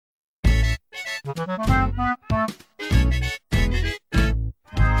Welcome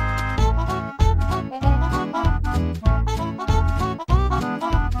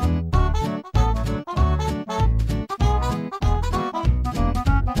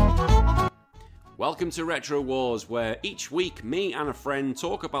to Retro Wars, where each week me and a friend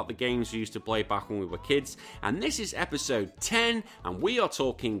talk about the games we used to play back when we were kids, and this is episode 10, and we are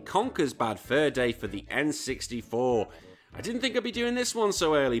talking Conker's Bad Fur Day for the N64. I didn't think I'd be doing this one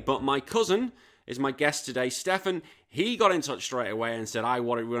so early, but my cousin is my guest today, Stefan. He got in touch straight away and said, I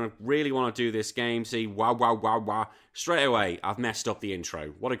really want to do this game. See, wow. Straight away, I've messed up the intro.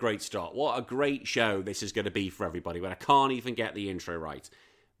 What a great start. What a great show this is going to be for everybody, but I can't even get the intro right.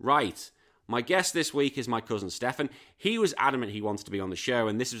 Right. My guest this week is my cousin Stefan. He was adamant he wanted to be on the show,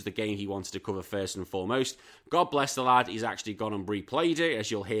 and this was the game he wanted to cover first and foremost. God bless the lad, he's actually gone and replayed it,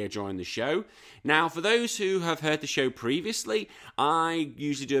 as you'll hear during the show. Now, for those who have heard the show previously, I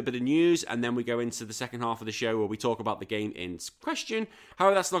usually do a bit of news, and then we go into the second half of the show where we talk about the game in question.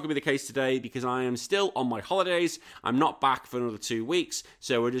 However, that's not going to be the case today, because I am still on my holidays. I'm not back for another 2 weeks,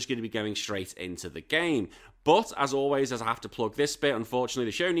 so we're just going to be going straight into the game. But, as always, as I have to plug this bit, unfortunately,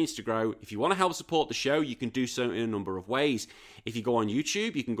 the show needs to grow. If you want to help support the show, you can do so in a number of ways. If you go on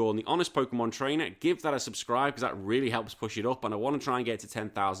YouTube, you can go on The Honest Pokemon Trainer, give that a subscribe, because that really helps push it up, and I want to try and get to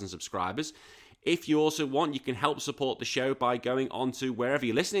 10,000 subscribers. If you also want, you can help support the show by going on to wherever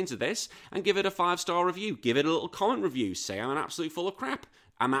you're listening to this, and give it a 5-star review. Give it a little comment review. Say, I'm an absolute full of crap.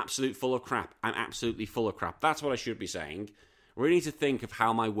 I'm absolute full of crap. I'm absolutely full of crap. That's what I should be saying. I really need to think of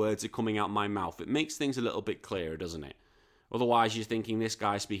how my words are coming out my mouth. It makes things a little bit clearer, doesn't it? Otherwise, you're thinking this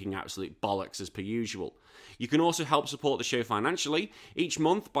guy's speaking absolute bollocks as per usual. You can also help support the show financially each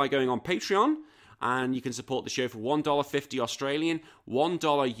month by going on Patreon, and you can support the show for $1.50 Australian,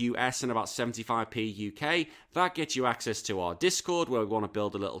 $1 US, and about 75p UK. That gets you access to our Discord, where we want to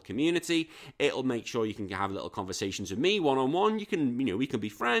build a little community. It'll make sure you can have little conversations with me one-on-one. We can be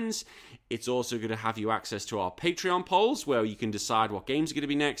friends. It's also going to have you access to our Patreon polls, where you can decide what games are going to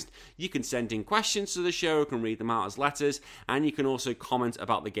be next. You can send in questions to the show, can read them out as letters, and you can also comment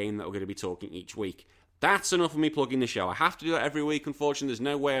about the game that we're going to be talking each week. That's enough of me plugging the show. I have to do it every week, unfortunately. There's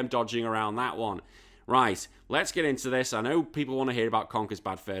no way I'm dodging around that one. Right, let's get into this. I know people want to hear about Conker's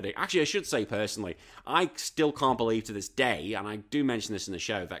Bad Fur Day. Actually, I should say personally, I still can't believe to this day, and I do mention this in the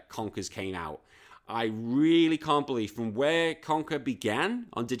show, that Conker's came out. I really can't believe, from where Conker began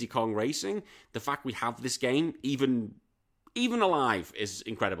on Diddy Kong Racing, the fact we have this game even alive is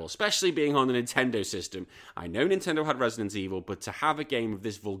incredible, especially being on the Nintendo system. I know Nintendo had Resident Evil, but to have a game of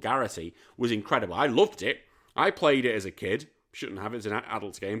this vulgarity was incredible. I loved it. I played it as a kid. Shouldn't have it as an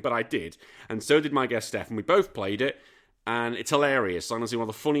adult game, but I did. And so did my guest Stefan. We both played it, and it's hilarious. Honestly, one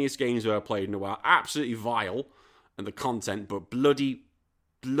of the funniest games I've ever played in a while. Absolutely vile, and the content, but bloody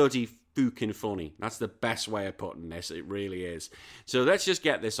fucking funny. That's the best way of putting this. It really is. So let's just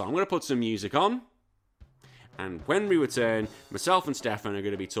get this on. I'm going to put some music on. And when we return, myself and Stefan are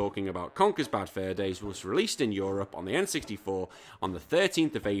going to be talking about Conker's Bad Fur Days, which was released in Europe on the N64 on the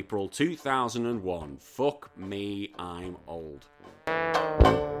 13th of April 2001. Fuck me, I'm old.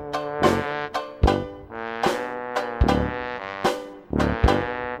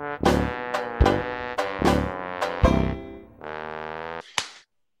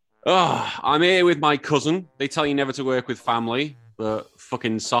 I'm here with my cousin. They tell you never to work with family, but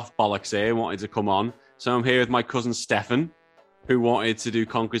fucking soft bollocks here wanted to come on. So I'm here with my cousin Stefan, who wanted to do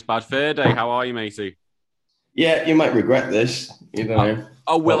Conker's Bad Fur Day. How are you, matey? Yeah, you might regret this, you know.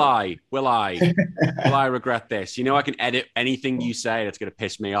 Will I? Will I regret this? You know, I can edit anything you say that's going to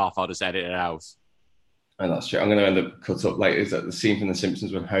piss me off. I'll just edit it out. And that's true. I'm going to end up cut up like, is that the scene from The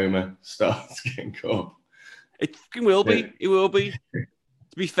Simpsons when Homer starts getting caught? It will be. Yeah. It will be.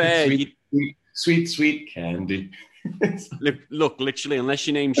 To be fair, sweet candy. look, literally, unless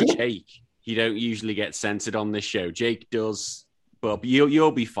your name's Jake, you don't usually get censored on this show. Jake does, but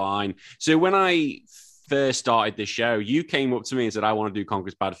you'll be fine. So when I first started this show, you came up to me and said, I want to do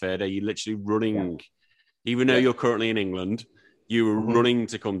Conker's Bad Fur Day. You're literally running, even though you're currently in England, you were running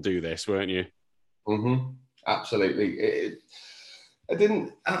to come do this, weren't you? Mm-hmm. Absolutely. I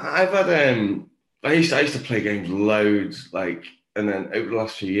used to play games loads, and then over the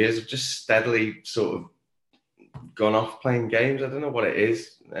last few years, I've just steadily sort of gone off playing games. I don't know what it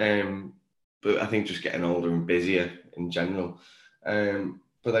is, but I think just getting older and busier in general.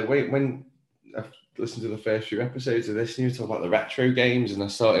 But when I've listened to the first few episodes of this, and you talk about the retro games, and I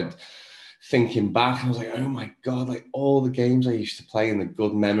started thinking back, and I was like, oh my God, like all the games I used to play and the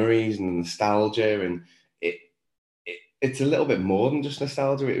good memories and the nostalgia, and it's a little bit more than just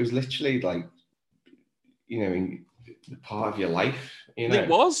nostalgia. It was literally like, part of your life, you know. It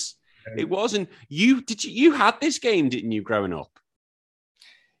was. It wasn't. You had this game, didn't you, growing up?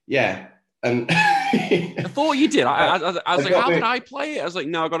 Yeah. And I thought you did. I was like, how did I play it? I was like,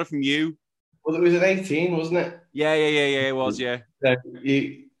 no, I got it from you. Well, it was an 18, wasn't it? Yeah. It was, yeah. So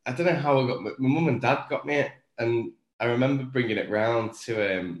I don't know how I got my mum and dad got me it, and I remember bringing it round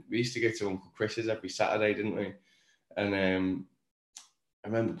to. We used to go to Uncle Chris's every Saturday, didn't we? And I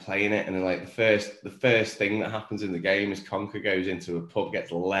remember playing it, and then like the first thing that happens in the game is Conker goes into a pub,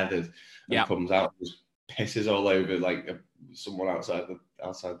 gets leathered, and comes out, and just pisses all over like someone outside the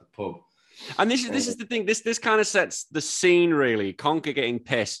pub. And this is the thing. This kind of sets the scene, really. Conker getting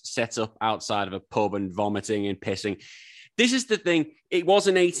pissed, set up outside of a pub and vomiting and pissing. This is the thing. It was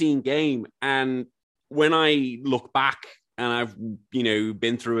an 18 game, and when I look back and I've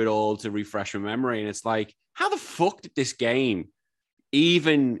been through it all to refresh my memory, and it's like, how the fuck did this game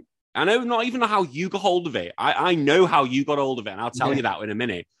even? I know not even how you got hold of it. I know how you got hold of it, and I'll tell you that in a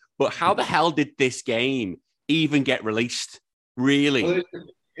minute. But how the hell did this game even get released? Really? Well,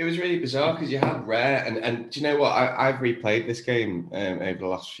 it was really bizarre because you had Rare, and do you know what? I've replayed this game over the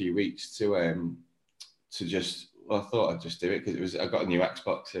last few weeks to just. Well, I thought I'd just do it because I got a new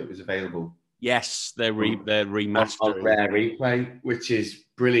Xbox, so it was available. Yes, they're remastering on Rare Replay, which is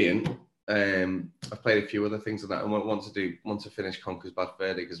brilliant. I've played a few other things on that, and want to finish Conker's Bad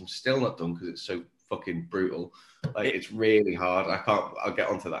Fur Day because I'm still not done because it's so fucking brutal. Like it's really hard. I'll get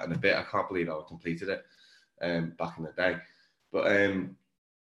onto that in a bit. I can't believe I completed it back in the day, but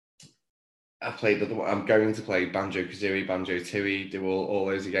I played other one. I'm going to play Banjo-Kazooie, Banjo-Tooie, do all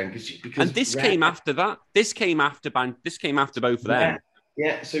those again because and this Rare came after that. This came after both of them.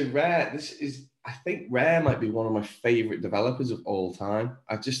 Yeah. So Rare, I think Rare might be one of my favorite developers of all time.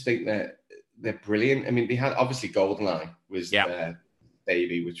 I just think that they're brilliant. I mean, they had obviously GoldenEye was their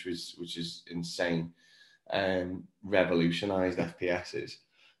baby, which is insane, revolutionized FPSs,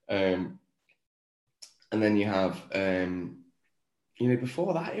 and then you have.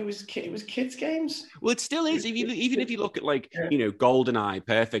 Before that, it was kids' games. Well, it still is. Even if you look at GoldenEye,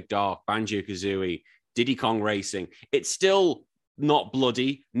 Perfect Dark, Banjo-Kazooie, Diddy Kong Racing, it's still not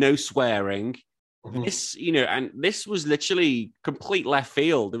bloody, no swearing. Mm-hmm. And this was literally complete left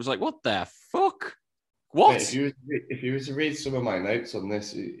field. It was like, what the fuck? What? Mate, if you were to read some of my notes on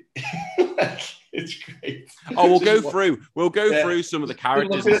this, it's great. Oh, we'll go through some of the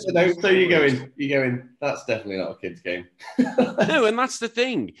characters. Looking at the notes, so you're going, that's definitely not a kid's game. No, and that's the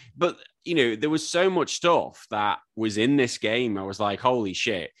thing. But, there was so much stuff that was in this game. I was like, holy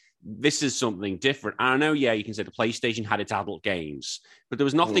shit, this is something different. And I know, you can say the PlayStation had its adult games, but there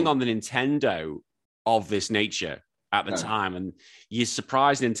was nothing on the Nintendo of this nature at the time. And you're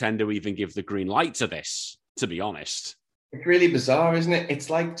surprised Nintendo even give the green light to this, to be honest. It's really bizarre, isn't it? It's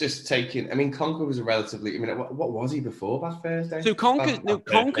like just taking. I mean, Conker was what was he before Bad Fur Day? So Conker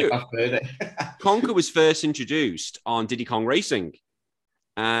was first introduced on Diddy Kong Racing,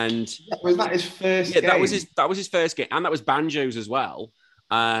 and was that his first? Yeah, game? that was his first game, and that was Banjo's as well.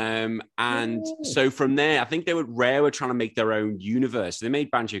 So from there, I think Rare were trying to make their own universe. They made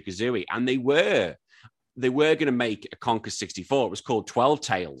Banjo-Kazooie, and they were going to make a Conker 64. It was called 12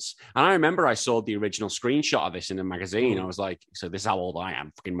 Tales. And I remember I saw the original screenshot of this in a magazine. I was like, so this is how old I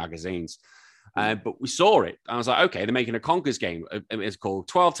am, fucking magazines. But we saw it. I was like, okay, they're making a Conker's game. It's called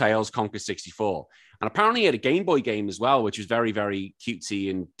 12 Tales Conker 64. And apparently he had a Game Boy game as well, which was very, very cutesy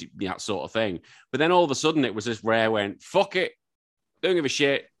and that sort of thing. But then all of a sudden it was this Rare went, fuck it, don't give a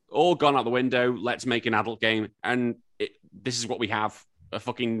shit, all gone out the window, let's make an adult game. And this is what we have, a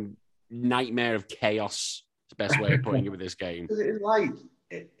fucking nightmare of chaos. It's the best way of putting it with this game.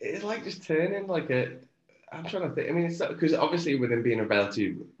 It's like just turning like a. I'm trying to think. I mean, it's because obviously with him being a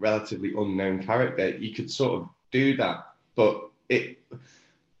relatively unknown character, you could sort of do that, but it'd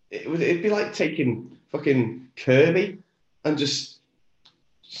be like taking fucking Kirby and just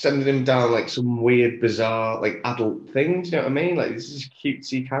sending him down like some weird, bizarre, like adult thing. Do you know what I mean? Like this is a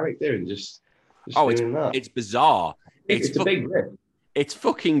cutesy character and just doing that. It's bizarre. It's a big rip. It's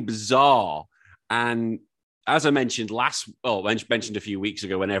fucking bizarre. And as I mentioned mentioned a few weeks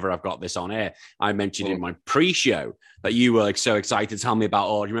ago, whenever I've got this on air, I mentioned in my pre-show that you were like so excited to tell me about,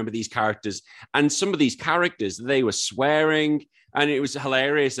 do you remember these characters? And some of these characters, they were swearing, and it was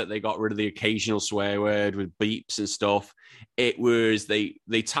hilarious that they got rid of the occasional swear word with beeps and stuff. It was, they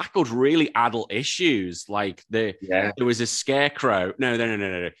tackled really adult issues. Like there was a scarecrow. No.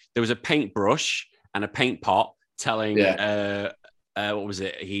 There was a paintbrush and a paint pot telling, what was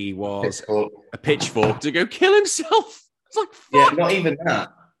it? He was a pitchfork to go kill himself. It's like, fuck. Yeah, not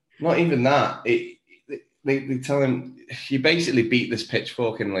even that. They tell him, you basically beat this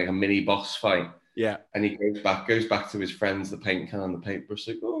pitchfork in like a mini boss fight. Yeah. And he goes back to his friends, the paint can and the paintbrush,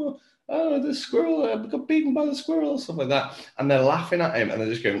 like, oh, the squirrel, I got beaten by the squirrel, stuff like that. And they're laughing at him, and they're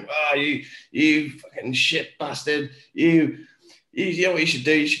just going, you fucking shit bastard, you know what you should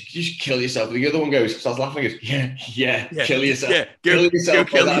do? You should kill yourself. And the other one starts laughing, and goes, yeah, kill yourself. Yeah, kill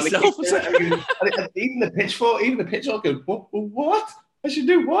yourself. And even the pitchfork goes, what? I should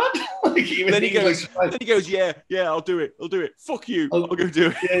do what? Then he goes, yeah, I'll do it. Fuck you. I'll go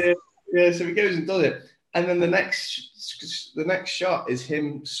do it. Yeah. So he goes and does it. And then the next shot is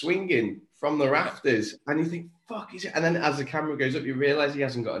him swinging from the rafters. And you think, fuck, is it? And then as the camera goes up, you realise he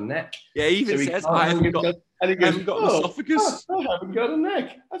hasn't got a neck. Yeah, he even says, I haven't got an esophagus. I haven't got a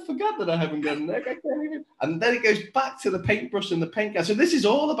neck. I forgot that I haven't got a neck. I can't even. And then it goes back to the paintbrush and the paint can. So this is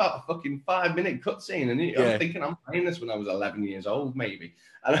all about a fucking 5-minute cutscene. And I'm thinking I'm playing this when I was 11 years old, maybe.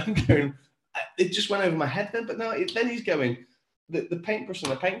 And I'm going, it just went over my head then. But no, then he's going, the paintbrush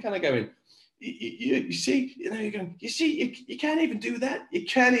and the paint can are going, you see, you're going, you can't even do that. You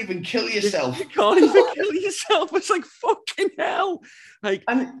can't even kill yourself. You can't even kill yourself. It's like, fucking hell.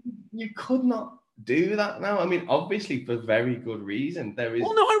 And you could not do that now. I mean, obviously for very good reason. There is.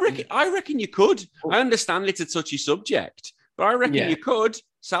 Well, no, I reckon you could. I understand it's a touchy subject, but I reckon you could.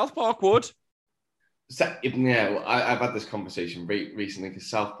 South Park would. Yeah, I've had this conversation recently because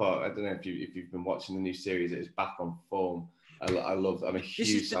South Park. I don't know if you've been watching the new series. It is back on form. I'm a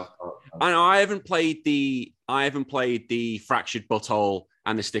huge South Park fan. I know I haven't played the Fractured Butthole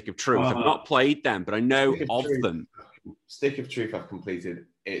and the Stick of Truth. I've not played them, but I know of them. Stick of Truth I've completed.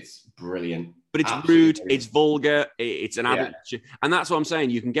 It's brilliant. But it's rude, it's vulgar, it's an adult, and that's what I'm saying.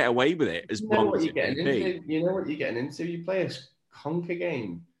 You can get away with it as long as you know what you're getting into. You play a Conker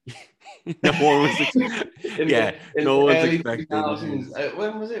game. No one was expecting.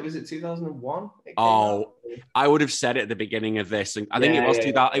 When was it? Was it 2001? Oh, I would have said it at the beginning of this. I think it was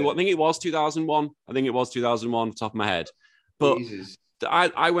 2000. I think it was 2001. I think it was 2001 off the top of my head. But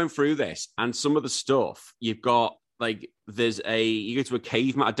I went through this, and some of the stuff you've got, like, you go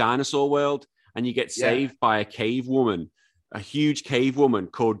to a dinosaur world, and you get saved by a cave woman. A huge cave woman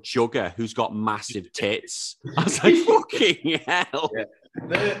called Jugger who's got massive tits. I was like, fucking hell. Yeah.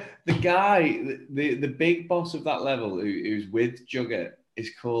 The guy, the big boss of that level who's with Jugger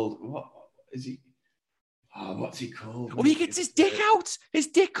is called, what is he? Oh, what's he called? Well, he gets his dick out. His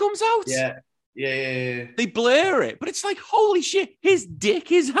dick comes out. Yeah. They blur it, but it's like, holy shit, his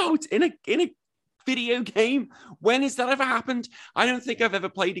dick is out in a video game. When has that ever happened? I don't think I've ever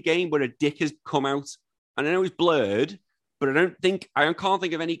played a game where a dick has come out. And I know it's blurred, but I can't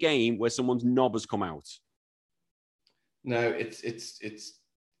think of any game where someone's knob has come out. No, it's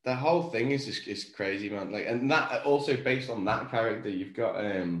the whole thing is just crazy, man. Like, and that also based on that character, you've got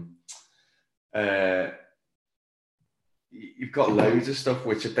loads of stuff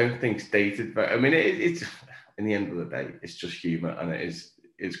which I don't think's dated, but I mean it's in the end of the day, it's just humor, and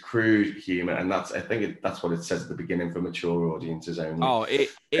it's crude humor, and that's what it says at the beginning for mature audiences only. Oh,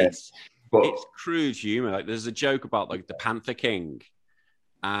 it's crude humor. Like, there's a joke about, like, the Panther King.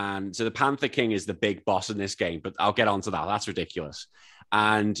 And so the Panther King is the big boss in this game, but I'll get onto that. That's ridiculous.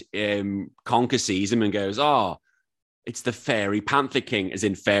 And Conker sees him and goes, oh, it's the fairy Panther King, as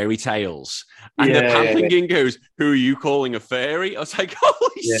in fairy tales. And the Panther King goes, who are you calling a fairy? I was like,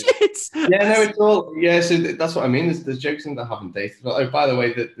 holy shit. Yeah, no, it's all, so that's what I mean. There's jokes in that haven't dated. Oh, by the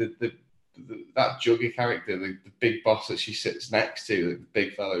way, that Jugger character, the big boss that she sits next to, the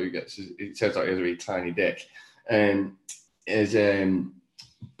big fellow who it turns out he has a really tiny dick, is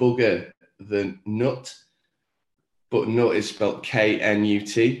Bugger the Nut, but Nut is spelled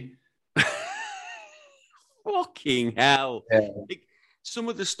Knut. Fucking hell. Yeah. Like, some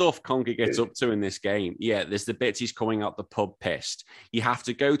of the stuff Conker gets up to in this game, there's the bits he's coming out the pub pissed. You have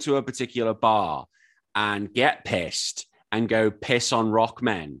to go to a particular bar and get pissed and go piss on rock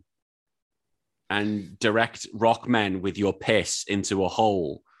men and direct rock men with your piss into a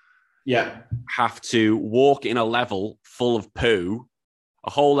hole. Yeah. Have to walk in a level full of poo, a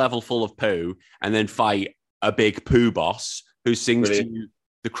whole level full of poo, and then fight a big poo boss who sings to you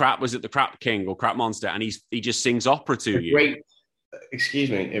the crap king or crap monster, and he just sings opera to you.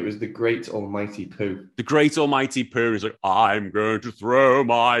 It was the great almighty poo. The great almighty poo is like, I'm going to throw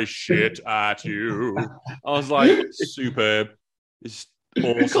my shit at you. I was like, superb. It's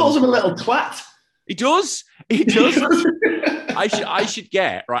awesome. He calls him a little twat. He does. I should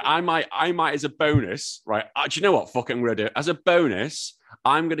get, right. I might as a bonus, right. Do you know what? Fuck it, I'm going to do it. As a bonus,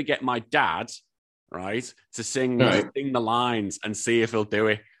 I'm going to get my dad, right, to sing the lines and see if he'll do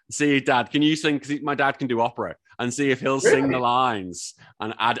it. See, Dad, can you sing? Because my dad can do opera, and see if he'll sing the lines,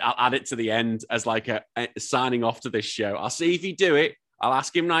 and I'll add it to the end as like a signing off to this show. I'll see if he do it. I'll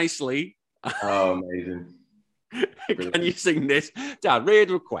ask him nicely, Oh, amazing! Can you sing this, Dad?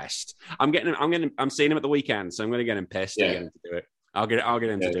 Weird request. I'm seeing him at the weekend, so I'm going to get him pissed and get him to do it. I'll get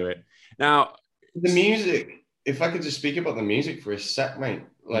him to do it. Now, the music. If I could just speak about the music for a sec, mate.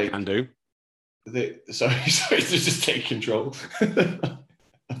 Like, you can do. Sorry to just take control.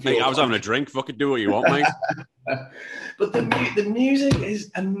 Mate, I was having a drink. Fucking do what you want, mate. But the music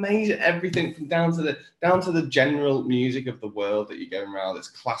is amazing. Everything from down to the general music of the world that you're going around. It's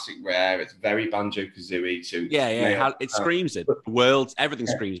classic rare. It's very Banjo Kazooie too. Yeah. It screams it. Worlds. Everything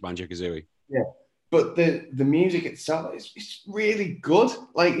screams Banjo Kazooie. Yeah. But the music itself is really good.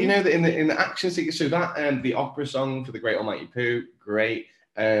 Like, you know, in the action sequence, so that the opera song for the Great Almighty Pooh, great.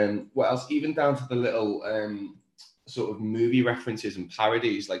 What else? Even down to the little sort of movie references and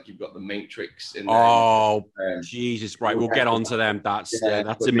parodies, like you've got the Matrix in there. Oh, Jesus! Right, we'll get onto them. That's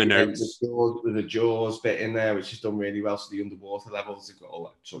in my notes. With the Jaws bit in there, which is done really well. So the underwater levels have got all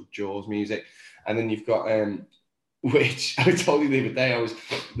that sort of Jaws music, and then you've got which I told you the other day. I was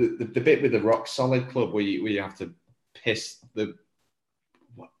the bit with the Rock Solid Club where you have to piss the.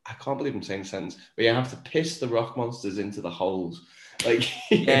 I can't believe I'm saying the sentence, but you have to piss the rock monsters into the holes. Like,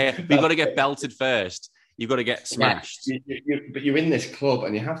 yeah, but you've got to get belted first. You've got to get smashed. But you're in this club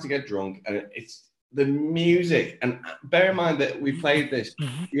and you have to get drunk, and it's the music. And bear in mind that we played this.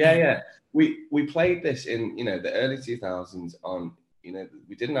 We played this in the early 2000s on.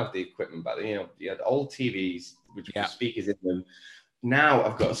 We didn't have the equipment back then. You had old TVs which had speakers in them. Now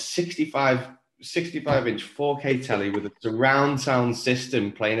I've got a 65-inch 4K telly with a surround sound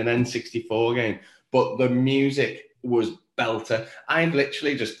system playing an N64 game, but the music was belter. I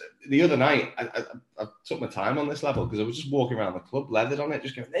literally just the other night I took my time on this level because I was just walking around the club, leathered on it,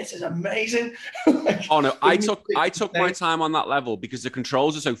 just going, "This is amazing." Oh no, I took my time on that level because the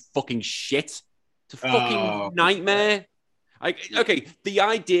controls are so fucking shit. It's a fucking nightmare. Okay, the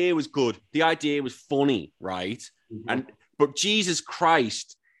idea was good. The idea was funny, right? Mm-hmm. But Jesus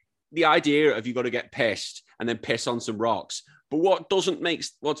Christ, the idea of you got to get pissed and then piss on some rocks. But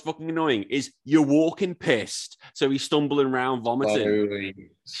what's fucking annoying is you're walking pissed. So he's stumbling around, vomiting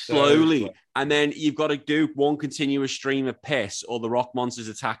slowly. And then you've got to do one continuous stream of piss or the rock monsters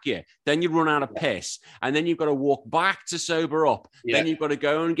attack you. Then you run out of piss. And then you've got to walk back to sober up. Yeah. Then you've got to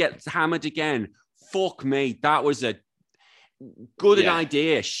go and get hammered again. Fuck me. That was a good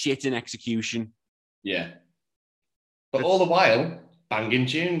idea. Shit in execution. Yeah. But all the while, banging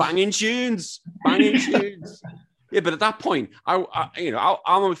tunes. Yeah, but at that point, I'm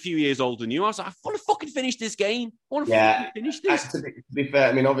a few years older than you. I was like, I want to fucking finish this game. I want to fucking finish this. To be fair,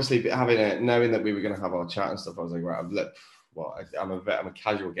 I mean, obviously, knowing that we were going to have our chat and stuff, I was like, right, I'm a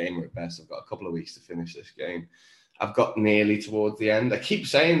casual gamer at best. I've got a couple of weeks to finish this game. I've got nearly towards the end. I keep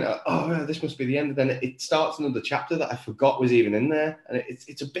saying, this must be the end. And then it starts another chapter that I forgot was even in there. And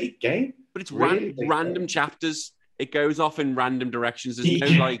it's a big game. But it's really random chapters. It goes off in random directions.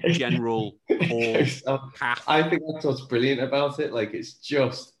 There's no general path. I think that's what's brilliant about it. Like, it's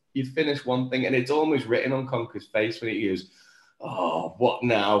just you finish one thing and it's almost written on Conker's face when he goes, "Oh, what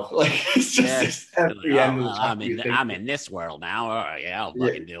now?" Like, it's just this every end of the chapter. I'm in this world now. I'll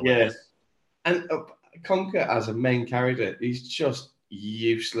fucking deal with this. And Conker as a main character, he's just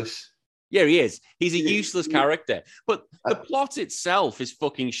useless. Yeah, he is. He's a useless character. But the plot itself is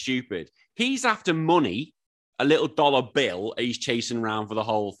fucking stupid. He's after money. A little dollar bill he's chasing around for the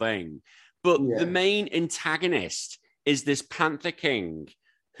whole thing. But the main antagonist is this Panther King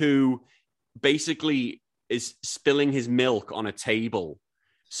who basically is spilling his milk on a table.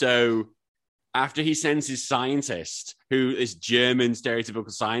 So after he sends his scientist, who is German stereotypical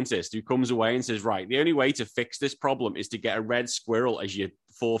scientist, who comes away and says, right, the only way to fix this problem is to get a red squirrel as your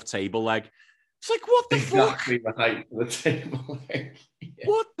fourth table leg. It's like, what the fuck? Exactly the height of the table leg. Yeah.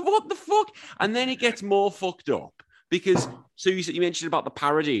 What the fuck? And then it gets more fucked up because, so you mentioned about the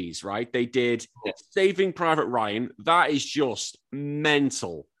parodies, right? They did Saving Private Ryan. That is just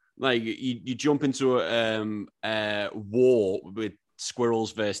mental. Like, you jump into a war with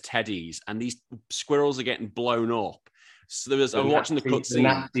squirrels versus teddies, and these squirrels are getting blown up. So I'm watching the cutscene.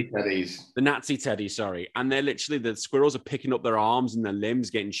 The Nazi teddies, sorry. And they're literally, the squirrels are picking up their arms and their limbs,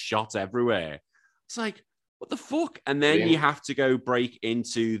 getting shot everywhere. It's like, what the fuck? And then you have to go break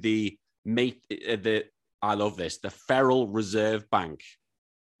into I love this, the Federal Reserve Bank.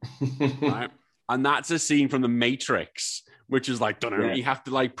 Right? And that's a scene from The Matrix, which is like, you have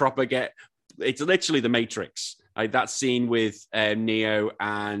to like proper it's literally The Matrix. Like that scene with Neo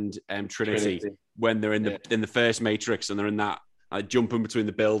and Trinity when they're in the first Matrix and they're in that jumping between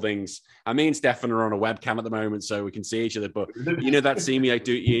the buildings. And me and Stefan are on a webcam at the moment, so we can see each other. But that scene me like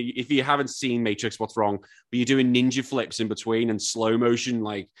if you haven't seen Matrix, What's Wrong? But you're doing ninja flips in between and slow motion,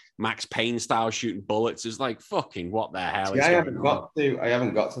 like Max Payne style shooting bullets. It's like fucking what the hell? I haven't got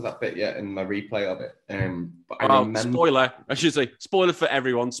to that bit yet in my replay of it. But I remember... spoiler. I should say spoiler for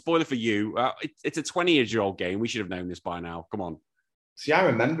everyone. Spoiler for you. It's a 20-year-old game. We should have known this by now. Come on. See, I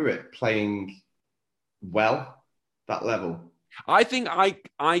remember it playing well, that level. I think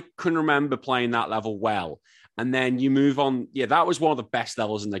I can remember playing that level well. And then you move on. Yeah, that was one of the best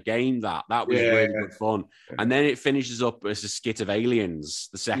levels in the game. That was really good fun. And then it finishes up as a skit of Aliens,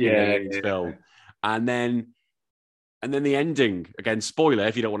 the second Aliens film. And then the ending, again, spoiler,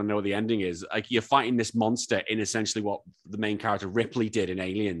 if you don't want to know what the ending is, like you're fighting this monster in essentially what the main character Ripley did in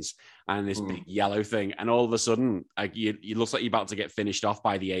Aliens, and this big yellow thing. And all of a sudden, like it looks like you're about to get finished off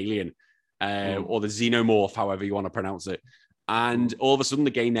by the alien or the xenomorph, however you want to pronounce it. And all of a sudden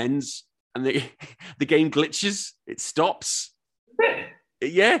the game ends and the game glitches. It stops.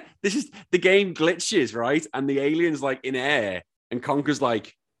 Yeah, the game glitches, right? And the alien's like in air and Conker's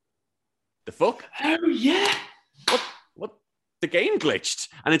like, the fuck? Oh, yeah. What? The game glitched.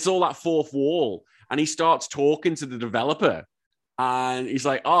 And it's all that fourth wall. And he starts talking to the developer. And he's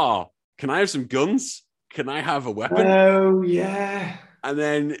like, can I have some guns? Can I have a weapon? Oh, yeah. And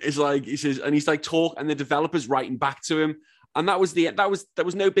then it's like, he says, and he's like, talk. And the developer's writing back to him. And that was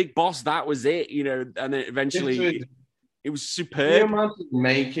no big boss. That was it, And then eventually it was superb. Can you imagine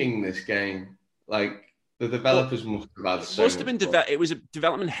making this game? Like, the developers must have had so much fun. It was a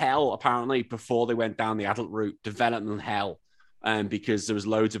development hell, apparently, before they went down the adult route. Development hell. Because there was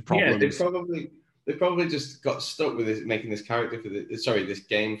loads of problems. Yeah, they probably just got stuck with this, making this character this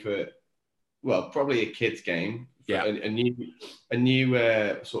game for, well, probably a kid's game. Yeah, a new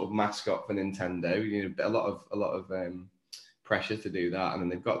sort of mascot for Nintendo. A lot of pressure to do that, and then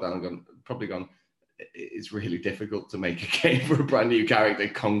they've got down and gone. It's really difficult to make a game for a brand new character,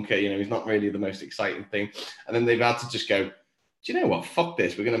 Conker. He's not really the most exciting thing, and then they've had to just go, do you know what? Fuck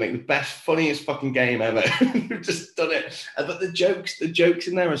this. We're going to make the best, funniest fucking game ever. We've just done it. But the jokes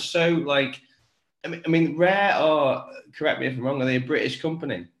in there are so like, I mean, Rare are, correct me if I'm wrong, are they a British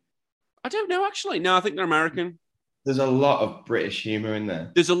company? I don't know, actually. No, I think they're American. There's a lot of British humour in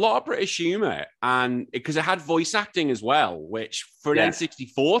there. There's a lot of British humour, and because it had voice acting as well, which for an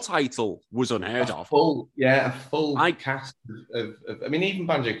N64 title was unheard of. A full cast of I mean, even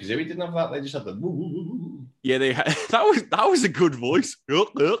Banjo-Kazooie didn't have that. They just had the woo. Yeah, they had, that was a good voice. For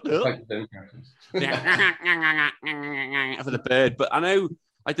the bird. But I know,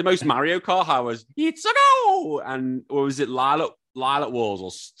 like, the most Mario Kart how was, it's a go! And, or was it Lilac Wars or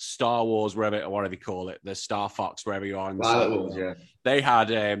Star Wars, whatever you call it, the Star Fox, wherever you are in the Lilac Wars, yeah. They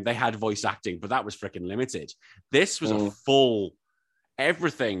had voice acting, but that was freaking limited. This was a full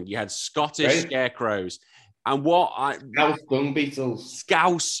everything. You had Scottish scarecrows, and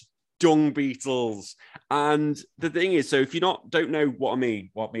Scouse dung beetles. And the thing is, so if you don't know what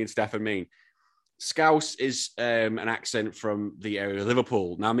me and Stefan mean, Scouse is an accent from the area of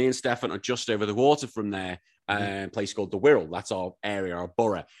Liverpool. Now, me and Stefan are just over the water from there. A place called the Wirral. That's our area, our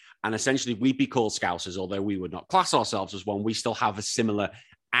borough. And essentially, we'd be called Scousers, although we would not class ourselves as one. We still have a similar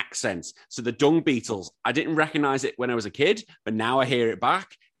accent. So the dung beetles, I didn't recognize it when I was a kid, but now I hear it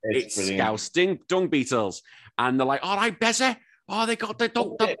back. It's Scouse dung beetles. And they're like, all right, Bezzy. Oh, they got the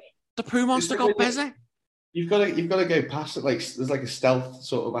poo monster got Bezzy. You've got to go past it. Like, there's like a stealth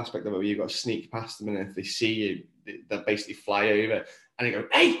sort of aspect of it where you've got to sneak past them, and if they see you, they basically fly over and they go,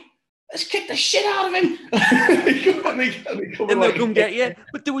 hey, let's kick the shit out of him. They'll come get you.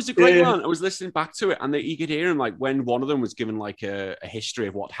 But there was a great one. I was listening back to it, and you could hear him, like, when one of them was given like a history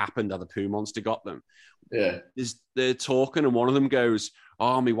of what happened, how the poo monster got them. Yeah. They're talking, and one of them goes,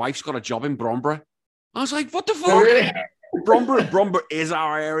 oh, my wife's got a job in Bromborough. I was like, what the fuck? Oh, really? Bromborough is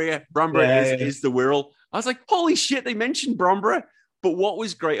our area. Bromborough is the Wirral. I was like, holy shit, they mentioned Bromborough. But what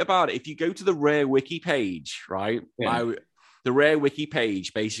was great about it, if you go to the Rare Wiki page, right? Yeah. The Rare Wiki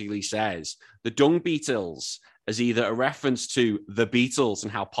page basically says the dung beetles is either a reference to the Beatles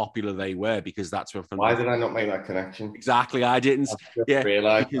and how popular they were, because that's where. Why did I not make that connection? Exactly, I didn't. Yeah,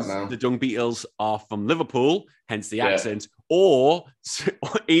 realised because the dung beetles are from Liverpool, hence the accent. Or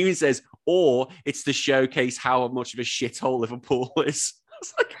even says, or it's to showcase how much of a shithole Liverpool is.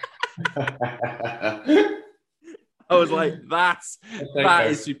 I was like, that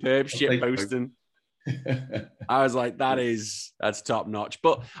is superb shit posting. I was like, that's top notch.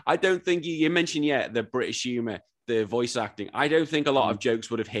 But I don't think you mentioned the British humour, the voice acting. I don't think a lot of jokes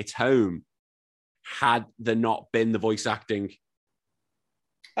would have hit home had there not been the voice acting.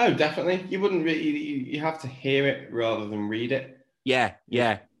 Oh, definitely. You wouldn't really. You have to hear it rather than read it. Yeah,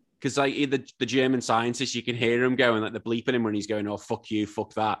 yeah. Because like the German scientists, you can hear him going, like they're bleeping him when he's going, "Oh, fuck you,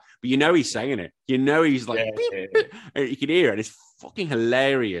 fuck that." But you know he's saying it. You know he's like, beep, beep. You can hear it. It's fucking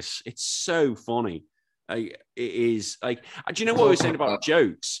hilarious. It's so funny. It is like, do you know what we were saying about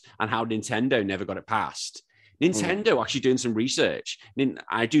jokes and how Nintendo never got it past? Nintendo actually doing some research.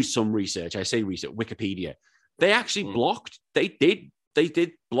 I do some research. I say research. Wikipedia. They actually blocked. They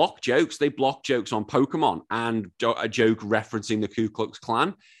did block jokes. They blocked jokes on Pokemon and a joke referencing the Ku Klux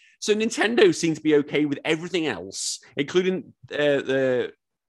Klan. So Nintendo seems to be okay with everything else, including the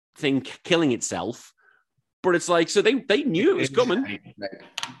thing killing itself. But it's like, so they knew it was coming.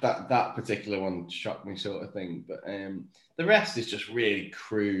 That particular one shocked me, sort of thing. But the rest is just really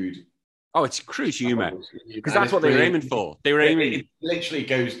crude. Oh, it's crude humor. Because that's what they were aiming for. They were aiming. It literally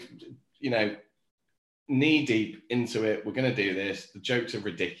goes, knee deep into it. We're going to do this. The jokes are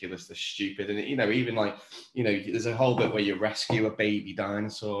ridiculous. They're stupid. And, even like, there's a whole bit where you rescue a baby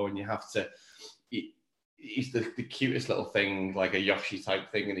dinosaur and you have to, he's the cutest little thing, like a Yoshi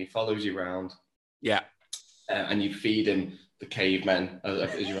type thing. And he follows you around. Yeah. And you feed him the cavemen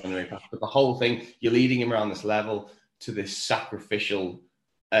as you run away past. But the whole thing, you're leading him around this level to this sacrificial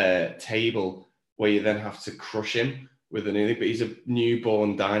table where you then have to crush him with a new, but he's a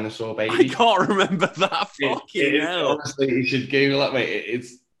newborn dinosaur baby. I can't remember that. Fucking hell. Honestly, you should Google it, mate.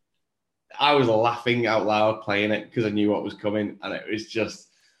 I was laughing out loud playing it because I knew what was coming, and it was just.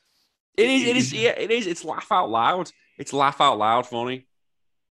 It is. Yeah, it is. It's laugh out loud. It's laugh out loud funny.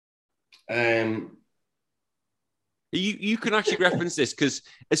 You can actually reference this because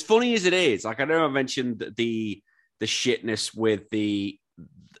as funny as it is, like I know I mentioned the shitness with the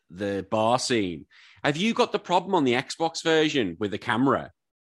bar scene. Have you got the problem on the Xbox version with the camera?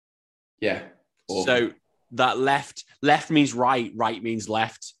 Yeah. Awful. So that left means right means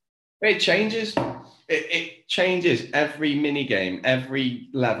left. It changes. It changes every mini game, every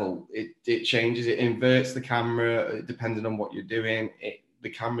level. It changes. It inverts the camera depending on what you're doing. The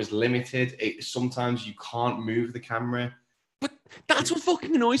camera's limited. Sometimes you can't move the camera. But that's what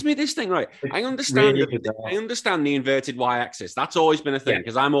fucking annoys me, this thing, right? I understand I understand the inverted y-axis. That's always been a thing,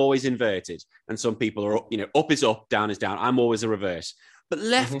 because I'm always inverted. And some people are, up is up, down is down. I'm always a reverse. But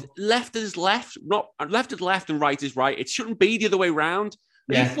left is left, not left is left and right is right. It shouldn't be the other way around.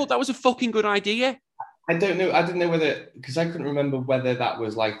 Yeah. I thought that was a fucking good idea. I don't know. I didn't know whether, because I couldn't remember whether that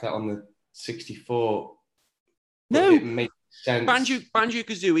was like that on the 64. No. It makes sense.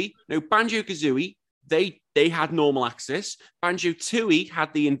 Banjo-Kazooie, they had normal access. Banjo-Tooie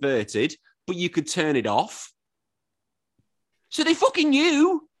had the inverted, but you could turn it off. So they fucking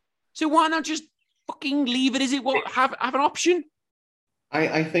knew. So why not just fucking leave it as it was? Have an option.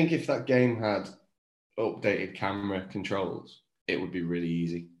 I think if that game had updated camera controls, it would be really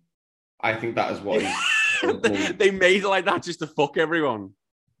easy. I think that is what they made it like that just to fuck everyone.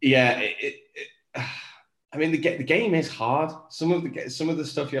 Yeah, I mean, the game is hard. Some of the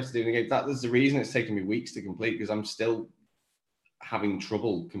stuff you have to do in the game, that's the reason it's taken me weeks to complete, because I'm still having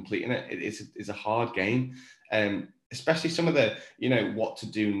trouble completing it. It's a hard game, especially some of the what to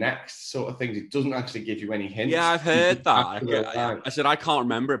do next sort of things. It doesn't actually give you any hints. Yeah, I've heard that. I said I can't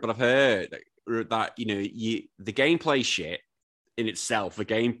remember it, but I've heard that the gameplay shit in itself. The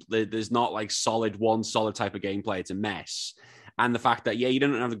game, there's not like one solid type of gameplay. It's a mess, and the fact that you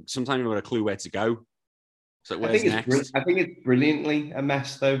don't have sometimes you don't have a clue where to go. So where's next? I think it's brilliantly a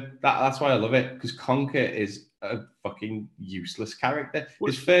mess, though. That's why I love it, because Conker is a fucking useless character.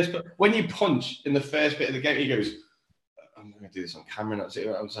 When you punch in the first bit of the game, he goes, "I'm going to do this on camera."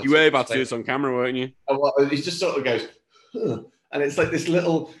 You were about to do this on camera, weren't you? He just sort of goes, huh. And it's like this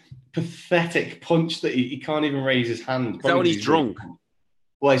little pathetic punch that he can't even raise his hand. Is that when he's drunk?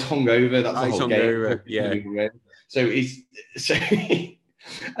 Well, he's hungover. That's the whole game. Hungover, yeah. So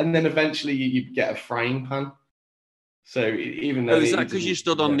and then eventually you get a frying pan. So even though is that because you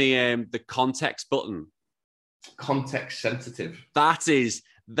stood on the context button? Context sensitive. That is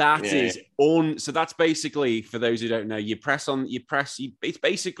on. So that's basically, for those who don't know, it's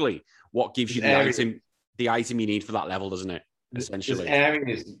basically what gives you the item you need for that level, doesn't it? Essentially, there's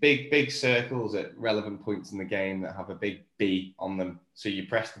areas, big circles at relevant points in the game that have a big B on them. So you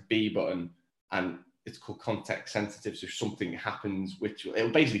press the B button and it's called context sensitive. So if something happens,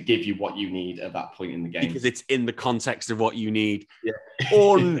 it'll basically give you what you need at that point in the game. Because it's in the context of what you need. Yeah.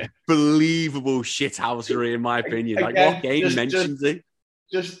 Unbelievable shithousery, in my opinion. Like, what game mentions it?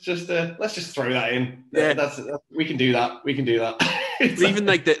 Let's just throw that in. Yeah. We can do that. Even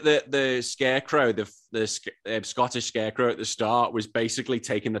like the scarecrow, the Scottish scarecrow at the start was basically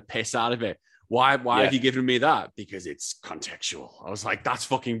taking the piss out of it Why have you given me that? Because it's contextual. I was like, that's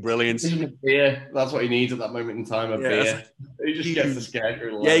fucking brilliant. A beer. That's what he needs at that moment in time, a beer. Like, he just gets the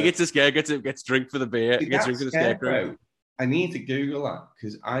scarecrow. Yeah, he gets a scarecrow, gets drink for the beer. See, gets drink for the scarecrow. I need to Google that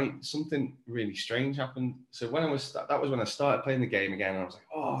because something really strange happened. So that was when I started playing the game again, and I was like,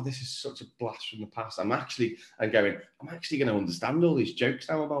 "Oh, this is such a blast from the past." I'm actually going to understand all these jokes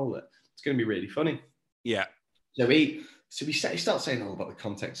now about it. It's going to be really funny. Yeah. So he starts saying all about the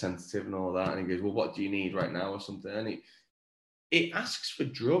context sensitive and all that, and he goes, "Well, what do you need right now, or something?" And it asks for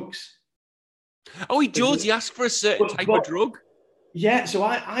drugs. Oh, he does. He asks for a certain type of drug. Yeah. So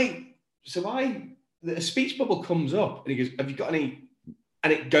a speech bubble comes up and he goes, "Have you got any?"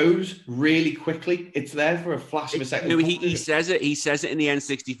 And it goes really quickly. It's there for a flash of a second. No, he says it. He says it in the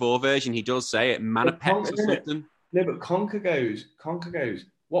N64 version. He does say it. Manipex or something. No, but Conker goes,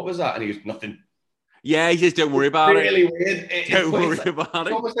 "What was that?" And he goes, "Nothing." Yeah, he says, "Don't worry about it." Really weird. Don't worry about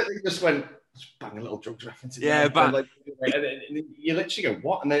it. It's almost like they just went, bang a little drugs reference. Yeah, but and you literally go,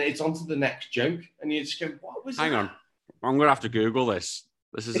 "What?" And then it's on to the next joke, and you just go, "What was that?" Hang on, I'm gonna have to Google this.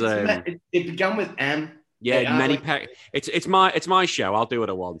 This is it began with M. Yeah, many pack. It's my show. I'll do what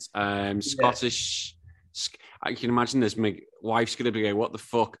I want. Scottish. I can imagine this. My wife's gonna be going, "What the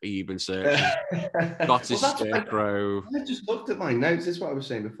fuck are you been searching?" Scottish scarecrow. I just looked at my notes. This is what I was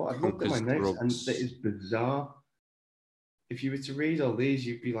saying before. I looked at my notes, and it is bizarre. If you were to read all these,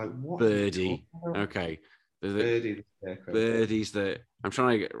 you'd be like, "What?" Birdie. Okay. Birdie. Birdie's the. I'm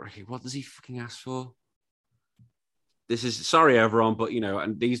trying to get. What does he fucking ask for? This is sorry, everyone, but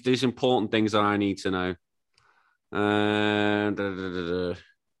and these important things that I need to know.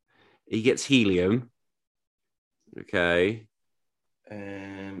 He gets helium. Okay.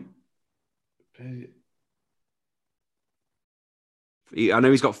 I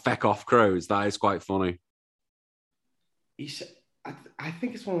know he's got feck off crows. That is quite funny. I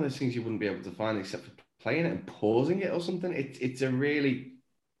think it's one of those things you wouldn't be able to find except for playing it and pausing it or something. It's a really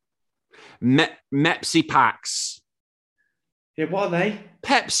Mepsi packs. Yeah, what are they?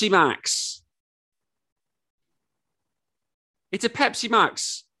 Pepsi Max. It's a Pepsi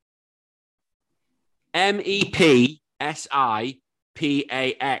Max. MEPSIPAX.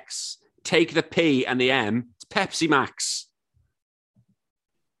 Take the P and the M. It's Pepsi Max.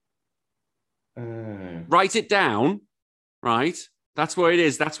 Write it down. Right? That's what it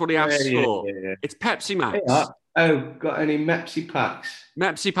is. That's what he asks for. Yeah. It's Pepsi Max. Oh, got any Mepsi packs?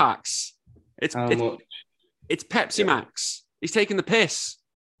 Mepsi packs. How much? It's Pepsi Max. He's taking the piss.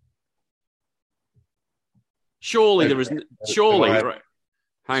 Surely there isn't. Surely. Right.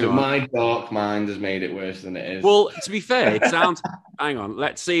 Hang on. My dark mind has made it worse than it is. Well, to be fair, it sounds. Hang on.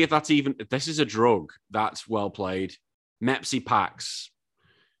 Let's see if that's even. If this is a drug. That's well played. Mepsi packs.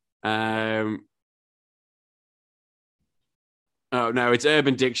 Oh no, it's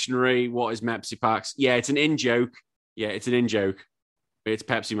Urban Dictionary. What is Mepsi packs? Yeah, it's an in joke. It's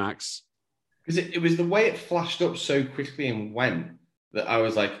Pepsi Max. Because it was the way it flashed up so quickly and went that I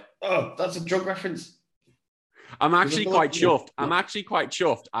was like, "Oh, that's a drug reference." I'm actually quite chuffed.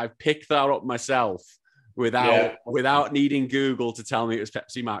 I've picked that up myself without needing Google to tell me it was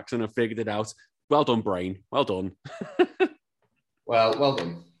Pepsi Max, and I figured it out. Well done, brain. Well done. well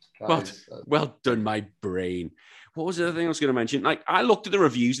done. Well done, my brain. What was the other thing I was going to mention? Like, I looked at the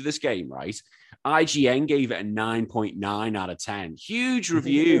reviews of this game, right? IGN gave it a 9.9 out of 10. Huge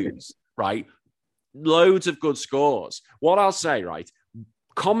reviews, right? Loads of good scores. What I'll say, right?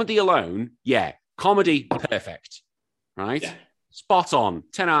 Comedy alone, comedy, perfect, right? Yeah. Spot on,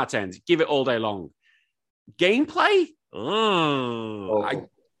 10 out of 10. Give it all day long. Gameplay,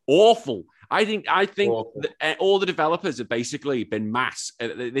 awful. I think that all the developers have basically been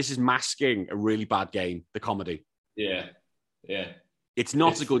this is masking a really bad game, the comedy. Yeah. It's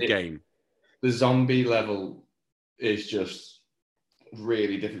not a good game. The zombie level is just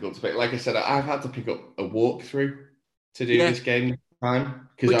really difficult to pick. Like I said, I've had to pick up a walkthrough to do this game time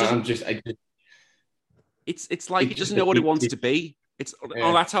because It's like it doesn't know what it wants to be.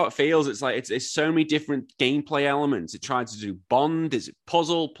 That's how it feels. It's like it's so many different gameplay elements. It tried to do Bond, is it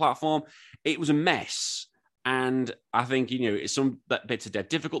puzzle platform? It was a mess. And I think, some bits are dead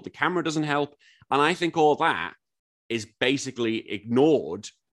difficult. The camera doesn't help. And I think all that is basically ignored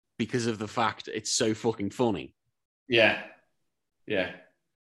because of the fact it's so fucking funny. Yeah.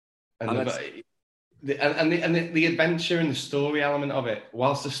 And the adventure and the story element of it,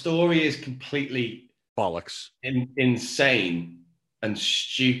 whilst the story is completely bollocks, insane and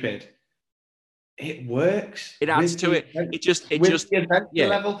stupid, it works. It adds to it. The adventure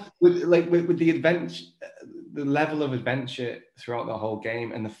level with the adventure, the level of adventure throughout the whole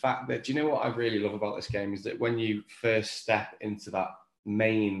game, and the fact that, do you know what I really love about this game is that when you first step into that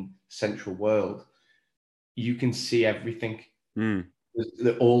main central world, you can see everything. Mm.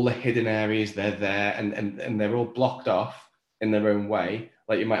 All the hidden areas, they're there, and they're all blocked off in their own way.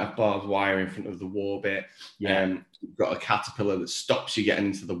 Like you might have barbed wire in front of the war bit. Yeah. You've got a caterpillar that stops you getting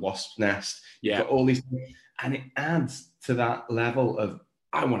into the wasp nest. You've got all these things, and it adds to that level of,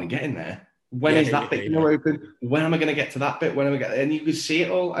 I want to get in there. When is that bit going to open? When am I going to get to that bit? When am I going? And you can see it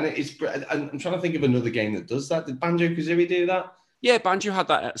all. And I'm trying to think of another game that does that. Did Banjo-Kazooie do that? Yeah, Banjo had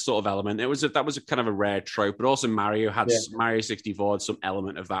that sort of element. That was a kind of a rare trope, but also Mario 64 had some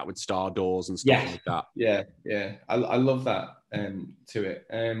element of that with star doors and stuff like that. Yeah. I love that to it.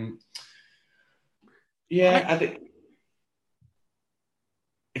 I think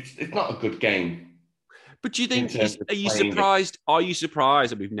it's not a good game. But do you think, are you surprised? Are you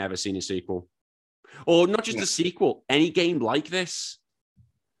surprised that we've never seen a sequel? Or not just a sequel, any game like this?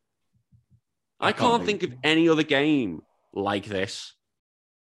 I can't think of any other game like this.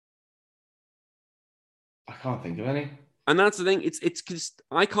 I can't think of any. And that's the thing. It's because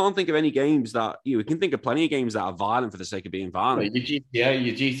I can't think of any games that we can think of plenty of games that are violent for the sake of being violent.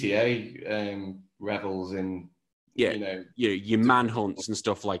 Your GTA revels in your manhunts and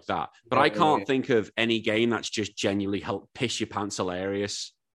stuff like that. But I can't think of any game that's just genuinely helped piss your pants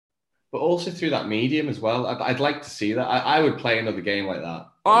hilarious. But also through that medium as well. I'd like to see that. I would play another game like that.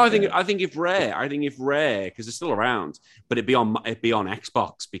 Oh, I think if Rare, because it's still around, but it'd be on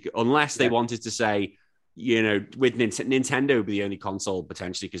Xbox, because unless they wanted to say, with Nintendo would be the only console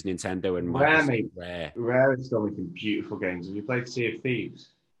potentially, because Nintendo and Rare is still making beautiful games. Have you played Sea of Thieves?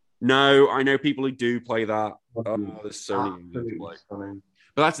 No, I know people who do play that. Oh, there's so many.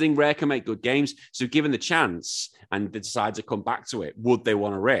 But that's the thing, Rare can make good games. So given the chance and they decide to come back to it, would they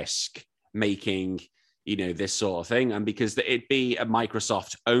want to risk making, this sort of thing? And because it'd be a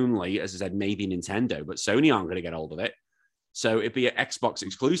Microsoft only, as I said, maybe Nintendo, but Sony aren't going to get hold of it. So it'd be an Xbox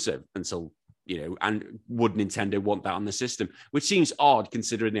exclusive until, and would Nintendo want that on the system? Which seems odd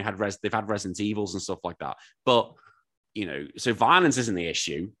considering they've had Resident Evils and stuff like that. But, so violence isn't the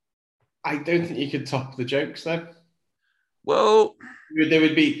issue. I don't think you could top the jokes though. Well, there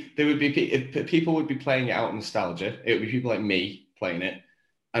would be people would be playing it out of nostalgia. It would be people like me playing it,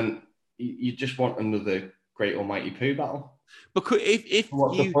 and you just want another Great Almighty Pooh battle. But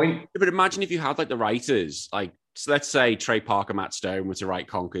what's the point? But imagine if you had like the writers, like let's say Trey Parker, Matt Stone were to write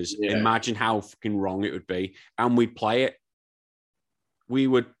Conkers. Yeah. Imagine how fucking wrong it would be, and we'd play it. We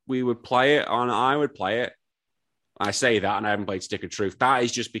would play it, and I would play it. I say that, and I haven't played Stick of Truth. That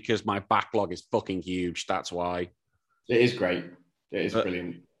is just because my backlog is fucking huge. That's why. It is great. It is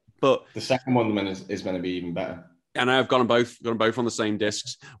brilliant. But the second one is going to be even better. And I've got them both on the same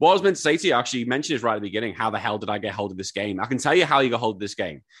discs. What I was meant to say to you, actually, you mentioned it right at the beginning. How the hell did I get hold of this game? I can tell you how you got hold of this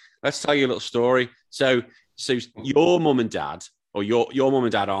game. Let's tell you a little story. So your mum and dad, or your mum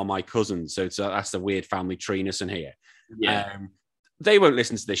and dad are my cousins. So that's the weird family treeness in here. Yeah. They won't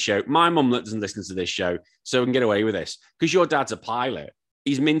listen to this show. My mum doesn't listen to this show, so we can get away with this. Because your dad's a pilot.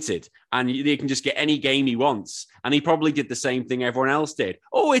 He's minted, and he can just get any game he wants. And he probably did the same thing everyone else did.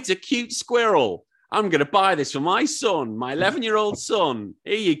 Oh, it's a cute squirrel. I'm going to buy this for my son, my 11-year-old son.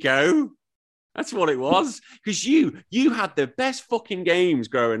 Here you go. That's what it was. Because you had the best fucking games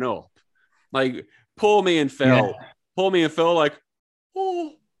growing up. Like, poor me and Phil. Yeah. Poor me and Phil, like,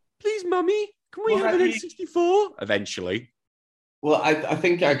 oh, please, Mummy, can we have an N64? Eventually. Well, I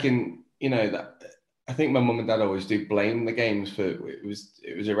think I can, I think my mum and dad always do blame the games for it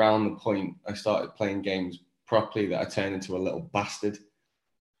was around the point I started playing games properly that I turned into a little bastard.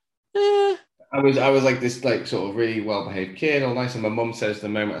 I was like this sort of really well-behaved kid, all nice, and my mum says the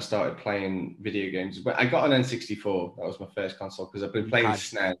moment I started playing video games, but I got an N64. That was my first console because I've been playing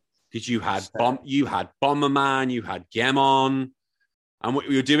SNES. Because you had Bomberman, you had Gemon, and what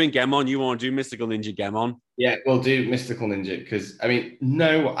you were doing Gemon, you want to do Mystical Ninja Gemon? Yeah, we'll do Mystical Ninja because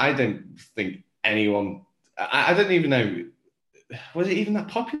no, I don't think anyone. I don't even know. Was it even that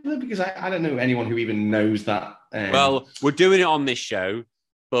popular? Because I don't know anyone who even knows that. Well, we're doing it on this show.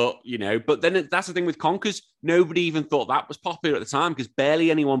 But, but then that's the thing with Conkers. Nobody even thought that was popular at the time because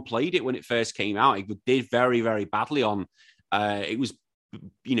barely anyone played it when it first came out. It did very, very badly on, it was,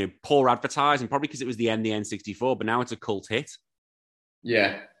 poor advertising, probably because it was the N64, but now it's a cult hit.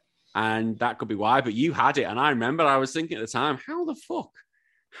 Yeah. And that could be why, but you had it. And I remember I was thinking at the time, how the fuck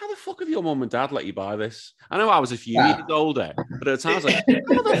have your mum and dad let you buy this? I know I was a few years older, but at the time I was like,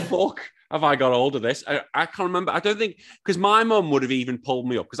 how the fuck have I got hold of this? I can't remember. I don't think, because my mum would have even pulled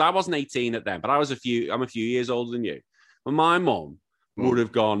me up, because I wasn't 18 at then, but I'm a few years older than you. But my mum would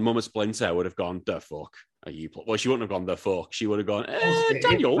have gone, Mama Splinter would have gone, the fuck are you? Well, she wouldn't have gone, the fuck. She would have gone,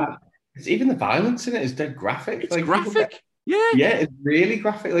 Daniel. It's even the violence in it is dead graphic. It's graphic. Yeah, Yeah, it's really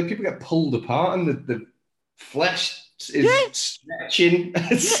graphic. Like people get pulled apart and the flesh is yeah, stretching,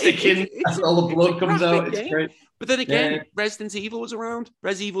 yeah. sticking, and all the It's a blood comes out. graphic It's game. great. But then Yeah, again, Resident Evil was around.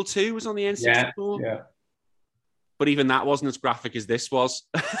 Res Evil 2 was on the yeah, N64. yeah. But even that wasn't as graphic as this was.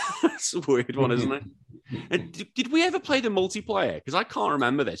 It's a weird one, isn't it? And did we ever play the multiplayer? Because I can't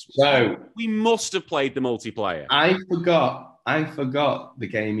remember this. So We must have played the multiplayer. I forgot the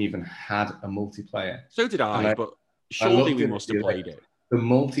game even had a multiplayer. So did And I, but I surely looked we at must have it. played it. The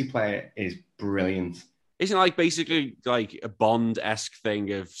multiplayer is brilliant. Isn't it like basically like a Bond-esque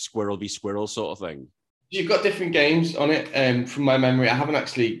thing of squirrel v squirrel sort of thing? You've got different games on it. From my memory, I haven't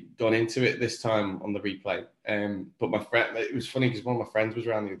actually gone into it this time on the replay. But my friend, it was funny because one of my friends was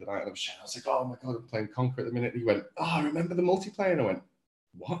around the other night, and I was like, "Oh my god, I'm playing Conker at the minute." And he went, "Oh, I remember the multiplayer," and I went,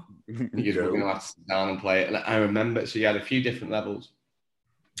 "What?" He goes, "We're going to have to sit down and play it." And I remember, so you had a few different levels,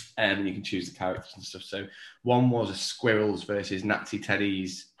 and you can choose the characters and stuff. So one was a squirrels versus Nazi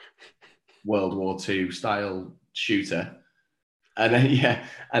Teddy's World War II style shooter. And then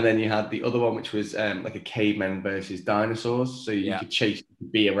you had the other one, which was like a caveman versus dinosaurs. So you could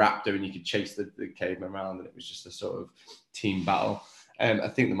be a raptor, and you could chase the caveman around, and it was just a sort of team battle. I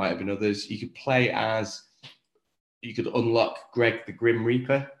think there might have been others. You could unlock Greg the Grim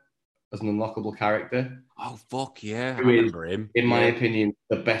Reaper as an unlockable character. Oh fuck yeah, I Who is, remember him. in my opinion,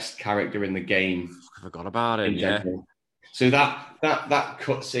 the best character in the game. I forgot about him. Yeah. So that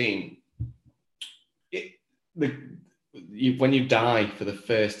cutscene, when you die for the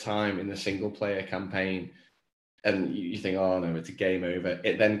first time in the single player campaign, and you think, "Oh no, it's a game over,"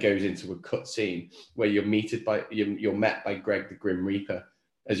 it then goes into a cutscene where you're met by Greg the Grim Reaper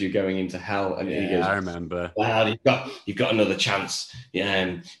as you're going into hell, and he goes, I remember. "Well, you've got another chance.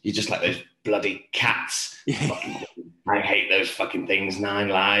 Yeah, you're just like those bloody cats. I hate those fucking things. 9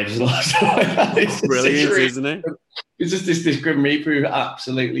 lives." It's brilliant, isn't it? It's just this Grim Reaper who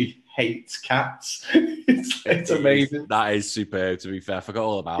absolutely hates cats. It's amazing. That is superb, to be fair. I forgot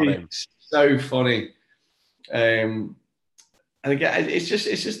all about him. So funny. And again, it's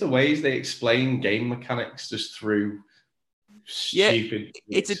just the ways they explain game mechanics just through stupid.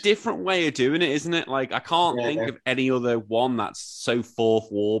 It's a different way of doing it, isn't it? Like I can't think of any other one that's so fourth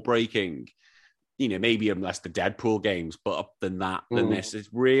wall breaking. You know, maybe unless the Deadpool games, but up than this, it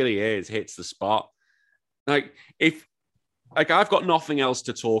really hits the spot. I've got nothing else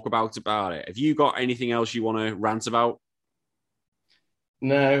to talk about it. Have you got anything else you want to rant about?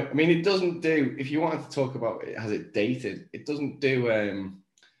 No, I mean, it doesn't do, if you wanted to talk about it, has it dated? It doesn't do,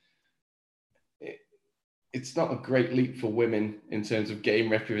 it's not a great leap for women in terms of game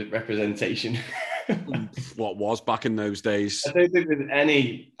representation. What was back in those days? I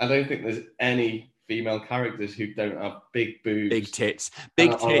don't think there's any female characters who don't have big boobs, big tits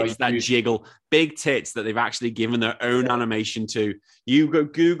that jiggle, big tits that they've actually given their own animation to. You go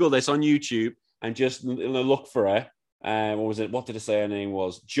Google this on YouTube and just look for her. What was it? What did I say her name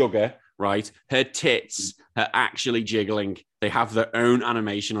was? Jugger, right? Her tits are actually jiggling. They have their own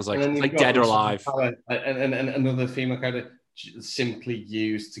animation. I was like, it's like Dead or Alive. And another female character simply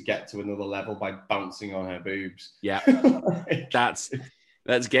used to get to another level by bouncing on her boobs. Yeah,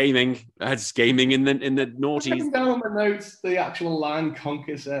 that's gaming. That's gaming in the noughties. Down on my notes, the actual line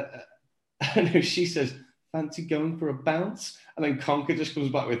Conker said, she says, "Fancy going for a bounce?" And then Conker just comes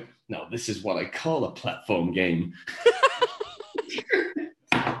back with, "No, this is what I call a platform game."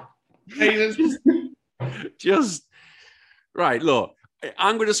 Just right. Look,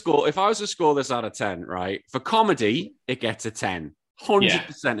 I'm going to score. If I was to score this out of 10, right, for comedy, it gets a 10.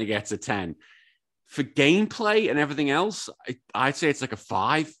 100% it gets a 10. For gameplay and everything else, I'd say it's like a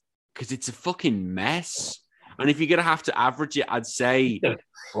 5 because it's a fucking mess. And if you're going to have to average it, I'd say it's a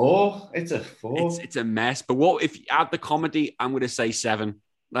 4. It's a 4. It's a mess. But what if you add the comedy? I'm going to say 7.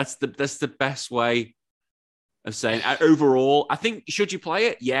 That's the best way of saying overall. I think should you play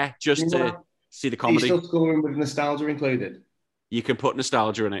it? Yeah, just to see the comedy. Are you still scoring with nostalgia included? You can put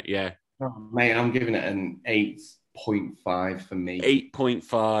nostalgia in it. Yeah. Oh, mate, I'm giving it an 8.5 for me.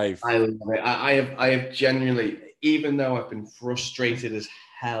 8.5. I love it. I have genuinely, even though I've been frustrated as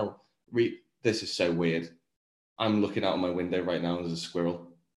hell. This is so weird. I'm looking out my window right now. There's a squirrel.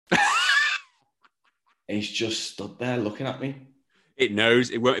 He's just stood there looking at me. It knows.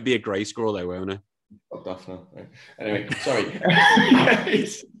 It won't be a grey squirrel though, won't it? Fucked off now. Anyway, sorry.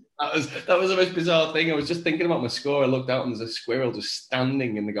 That was the most bizarre thing. I was just thinking about my score. I looked out and there's a squirrel just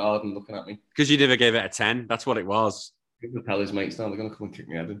standing in the garden looking at me. Because you never gave it a 10. That's what it was. I'm going to tell his mates now. They're going to come and kick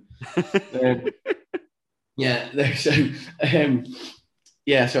me head in.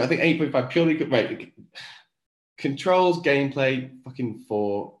 So I think 8.5 purely good. Right. Controls, gameplay, fucking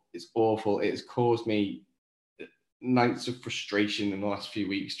 4. It's awful. It's caused me nights of frustration in the last few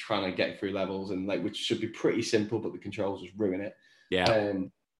weeks trying to get through levels, and like which should be pretty simple, but the controls just ruin it. Yeah.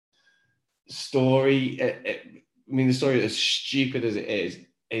 Story, the story, as stupid as it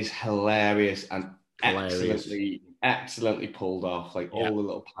is hilarious and excellently pulled off. Like all the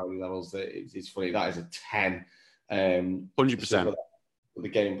little parody levels, it's funny. That is a 10. 100%. The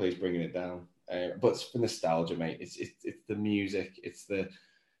gameplay is bringing it down. But it's for nostalgia, mate. It's the music. It's the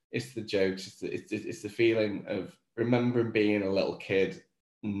jokes. It's the feeling of remembering being a little kid,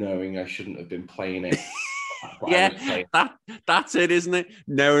 knowing I shouldn't have been playing it. Yeah, that's it, isn't it?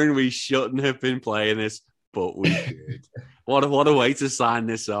 Knowing we shouldn't have been playing this, but we did. What a way to sign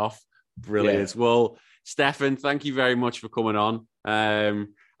this off. Brilliant. Yeah. Well, Stefan, thank you very much for coming on.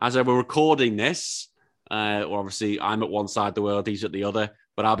 As I were recording this, obviously I'm at one side of the world, he's at the other,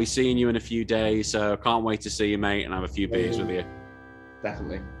 but I'll be seeing you in a few days, so can't wait to see you, mate, and have a few beers with you.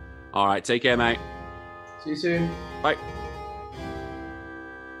 Definitely. All right, take care, mate. See you soon. Bye.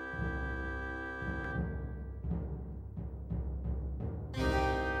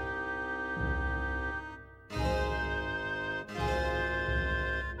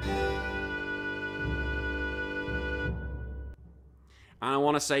 And I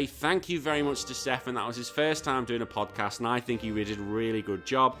want to say thank you very much to Stefan. That was his first time doing a podcast, and I think he did a really good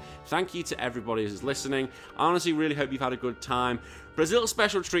job. Thank you to everybody who's listening. I honestly really hope you've had a good time. But as a little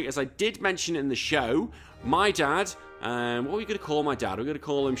special treat, as I did mention in the show, my dad, what are we going to call my dad? We're going to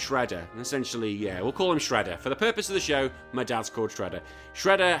call him Shredder. And essentially, we'll call him Shredder. For the purpose of the show, my dad's called Shredder.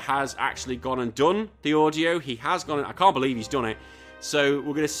 Shredder has actually gone and done the audio. He has gone, I can't believe he's done it. So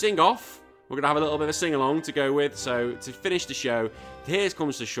we're going to sing off. We're going to have a little bit of a sing-along to go with. So to finish the show, here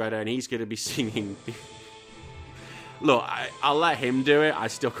comes the Shredder, and he's going to be singing. Look, I'll let him do it. I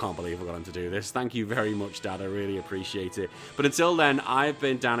still can't believe I got him to do this. Thank you very much, Dad. I really appreciate it. But until then, I've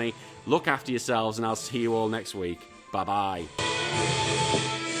been Danny. Look after yourselves, and I'll see you all next week. Bye-bye.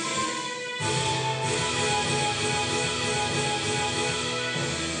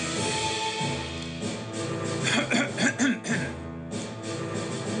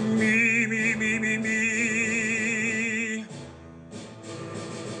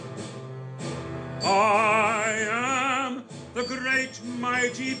 I am the great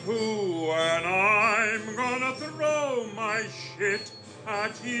mighty Pooh, and I'm gonna throw my shit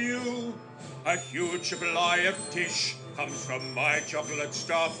at you. A huge supply of tish comes from my chocolate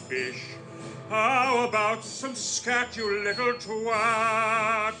starfish. How about some scat, you little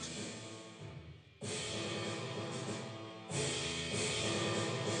twat?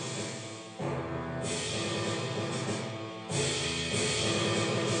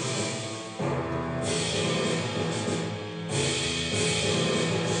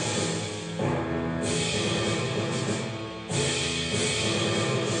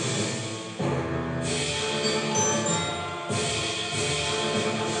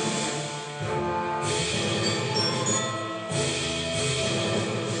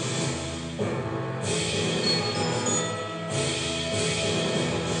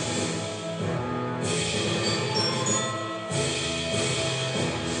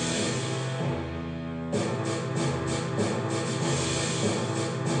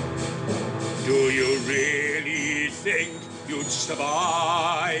 Do you really think you'd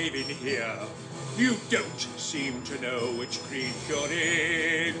survive in here? You don't seem to know which creek you're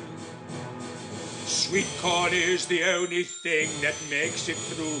in. Sweet corn is the only thing that makes it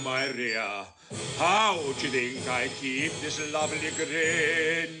through my rear. How do you think I keep this lovely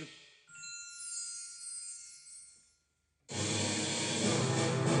grin?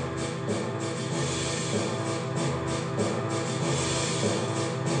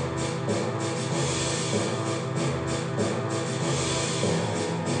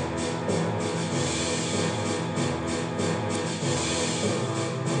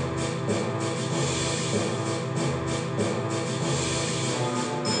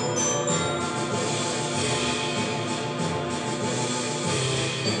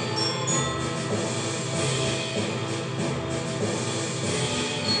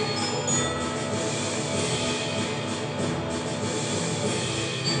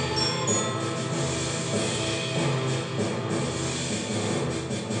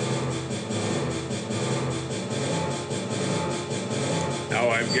 Now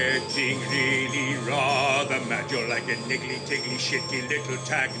I'm getting really rather mad. You're like a niggly-tiggly, shitty little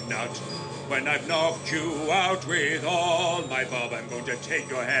tag nut. When I've knocked you out with all my bob, I'm going to take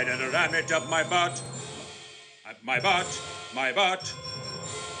your head and ram it up my butt. My butt, my butt,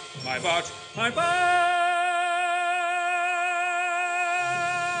 my butt, my butt.